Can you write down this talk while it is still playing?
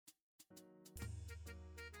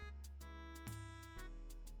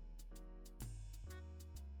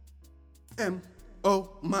M.O.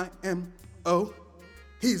 my M.O.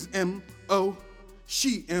 He's M.O.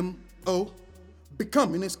 She M.O.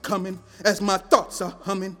 Becoming is coming as my thoughts are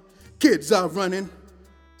humming. Kids are running.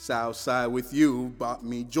 Southside with you brought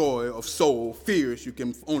me joy of soul, fears you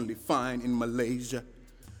can only find in Malaysia.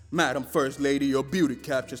 Madam First Lady, your beauty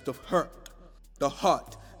captures the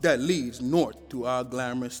heart that leads north to our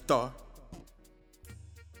glamorous star.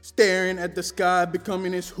 Staring at the sky,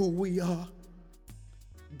 becoming is who we are.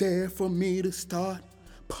 There for me to start.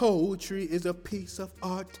 Poetry is a piece of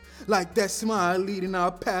art, like that smile leading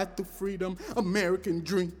our path to freedom, American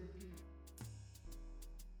dream.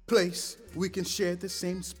 Place, we can share the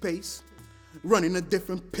same space, running a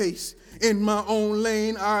different pace. In my own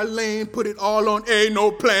lane, our lane, put it all on A,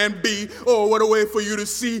 no plan B. Oh, what a way for you to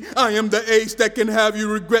see. I am the ace that can have you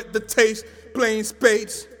regret the taste, playing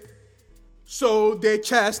spades. So they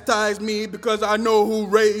chastise me because I know who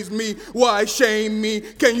raised me. Why shame me?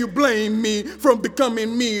 Can you blame me from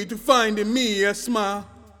becoming me to finding me a smile,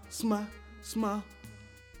 smile, smile?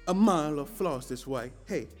 A mile of floss this way.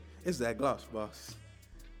 Hey, it's that gloss, boss.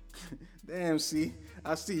 Damn, see,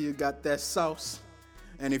 I see you got that sauce.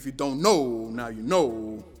 And if you don't know, now you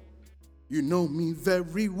know. You know me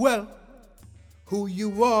very well. Who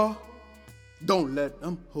you are, don't let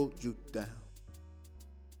them hold you down.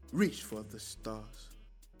 Reach for the stars.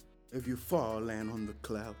 If you fall, land on the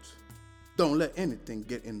clouds. Don't let anything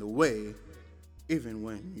get in the way, even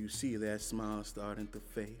when you see that smile starting to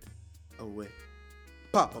fade away.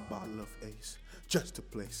 Pop a bottle of Ace, just to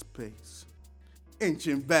play space.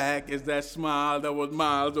 Inching back is that smile that was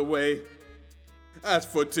miles away. As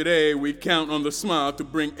for today, we count on the smile to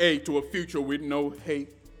bring aid to a future with no hate.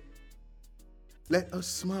 Let us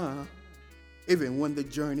smile, even when the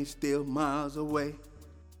journey's still miles away.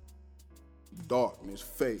 Darkness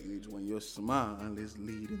fades when your smile is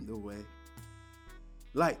leading the way.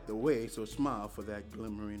 Light the way, so smile for that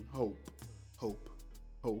glimmering hope, hope,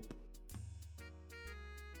 hope.